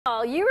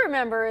Oh, you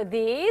remember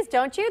these,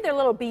 don't you? They're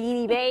little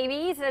Beanie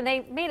Babies, and they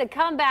made a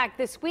comeback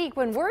this week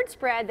when word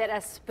spread that a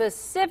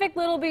specific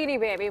little Beanie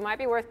Baby might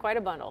be worth quite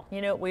a bundle.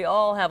 You know, we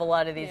all have a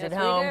lot of these at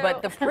home,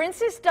 but the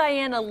Princess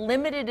Diana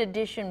limited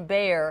edition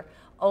bear,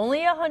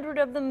 only 100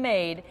 of them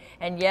made,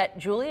 and yet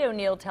Julie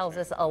O'Neill tells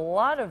us a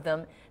lot of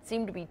them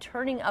seem to be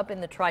turning up in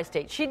the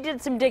Tri-State. She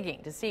did some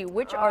digging to see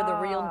which are the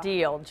real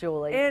deal,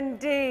 Julie.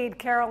 Indeed,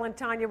 Carol and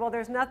Tanya. Well,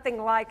 there's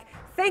nothing like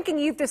thinking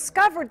you've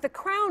discovered the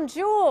crown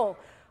jewel,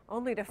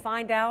 only to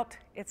find out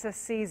it's a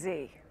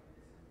CZ.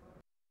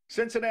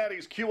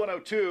 Cincinnati's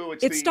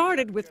Q102. It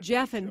started with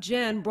Jeff and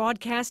Jen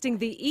broadcasting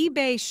the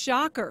eBay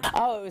shocker.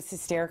 Oh, it was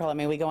hysterical. I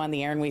mean, we go on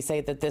the air and we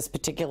say that this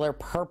particular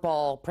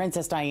purple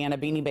Princess Diana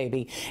Beanie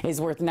Baby is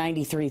worth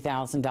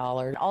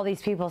 $93,000. All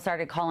these people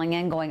started calling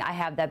in going, I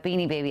have that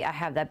Beanie Baby, I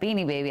have that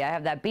Beanie Baby, I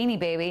have that Beanie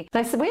Baby.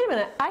 I said, wait a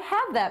minute, I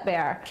have that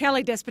bear.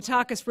 Kelly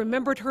Despotakis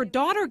remembered her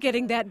daughter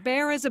getting that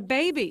bear as a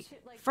baby.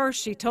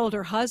 First, she told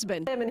her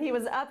husband. And he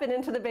was up and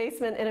into the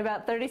basement in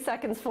about 30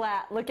 seconds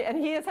flat, and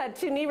he has had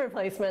 2 knee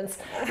replacements,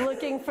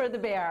 looking for the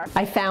bear.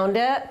 I found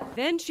it.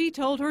 Then she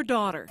told her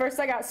daughter.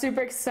 First, I got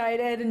super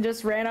excited and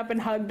just ran up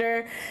and hugged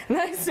her, and then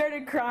I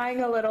started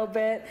crying a little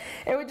bit.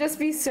 It would just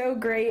be so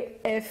great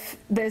if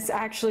this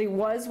actually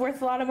was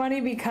worth a lot of money,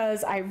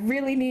 because I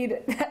really need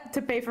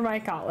to pay for my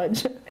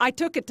college. I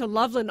took it to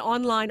Loveland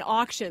Online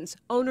Auctions.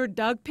 Owner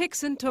Doug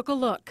Pixon took a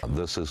look.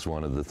 This is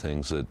one of the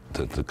things that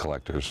the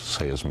collectors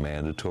say is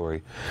mandatory.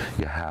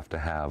 You have to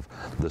have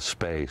the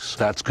space.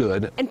 That's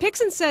good. And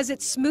Pixon says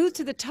it's smooth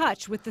to the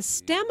touch with the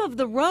stem of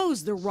the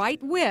rose the right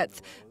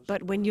width.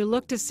 But when you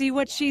look to see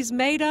what she's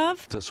made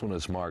of, this one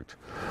is marked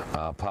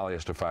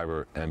polyester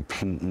fiber and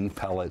PE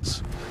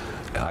pellets.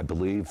 I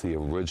believe the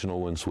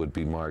original ones would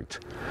be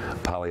marked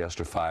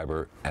polyester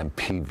fiber and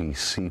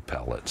PVC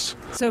pellets.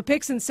 So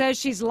Pixon says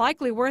she's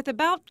likely worth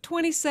about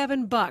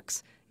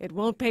 $27. It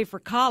won't pay for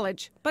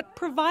college, but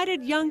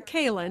provided young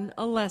Kaylin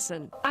a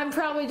lesson. I'm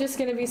probably just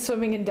going to be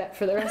swimming in debt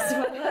for the rest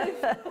of my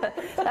life.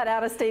 That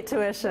out-of-state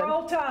tuition.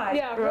 Roll Tide.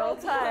 Yeah, roll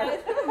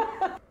tide.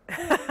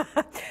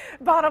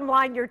 Bottom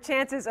line, your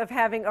chances of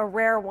having a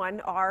rare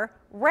one are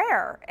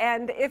rare.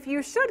 And if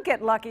you should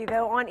get lucky,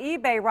 though, on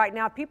eBay right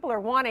now, people are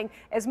wanting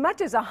as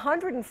much as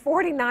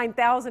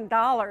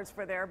 $149,000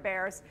 for their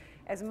bears.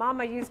 As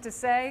Mama used to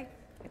say,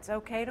 it's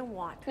okay to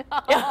want.